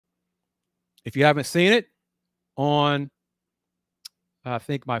If you haven't seen it on, I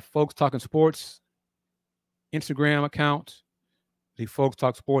think my Folks Talking Sports Instagram account, the Folks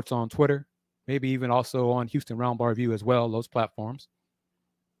Talk Sports on Twitter, maybe even also on Houston Roundball Review as well, those platforms.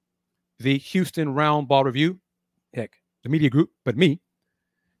 The Houston Roundball Review, heck, the media group, but me,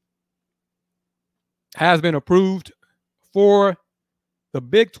 has been approved for the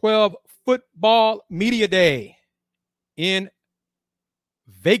Big 12 Football Media Day in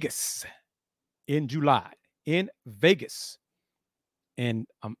Vegas in July. In Vegas. And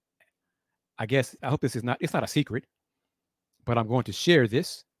I guess, I hope it's not a secret, but I'm going to share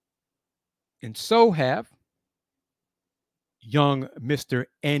this. And so have young Mr.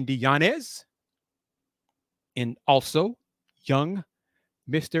 Andy Yanez and also young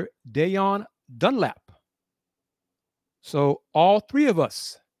Mr. Dayon Dunlap. So all three of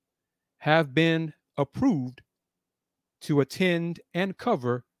us have been approved to attend and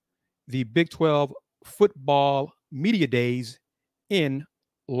cover the Big 12 Football Media Days in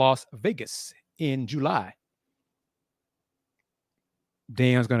Las Vegas in July.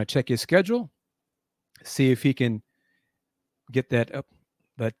 Dan's going to check his schedule, see if he can get that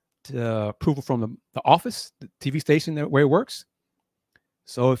approval from the office, the TV station where it works.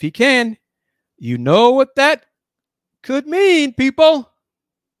 So if he can, you know what that could mean, people.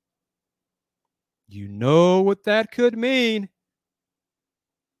 You know what that could mean.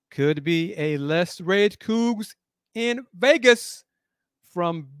 Could be a Let's Rage Coogs in Vegas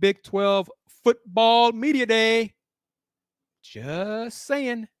from Big 12 Football Media Day. Just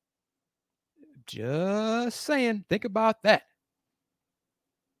saying. Just saying. Think about that.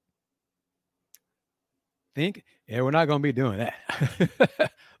 Yeah, we're not going to be doing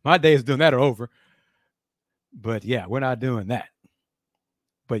that. My days doing that are over. But yeah, we're not doing that.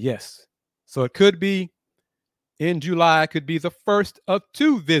 But yes. So it could be in July, could be the first of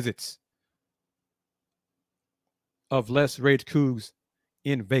 2 visits of Let's Rage Coogs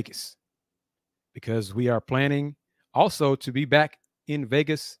in Vegas, because we are planning also to be back in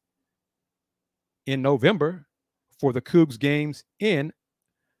Vegas in November for the Coogs games in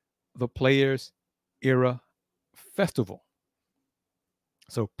the Players Era Festival.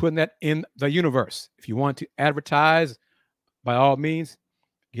 So putting that in the universe. If you want to advertise, by all means,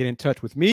 get in touch with me.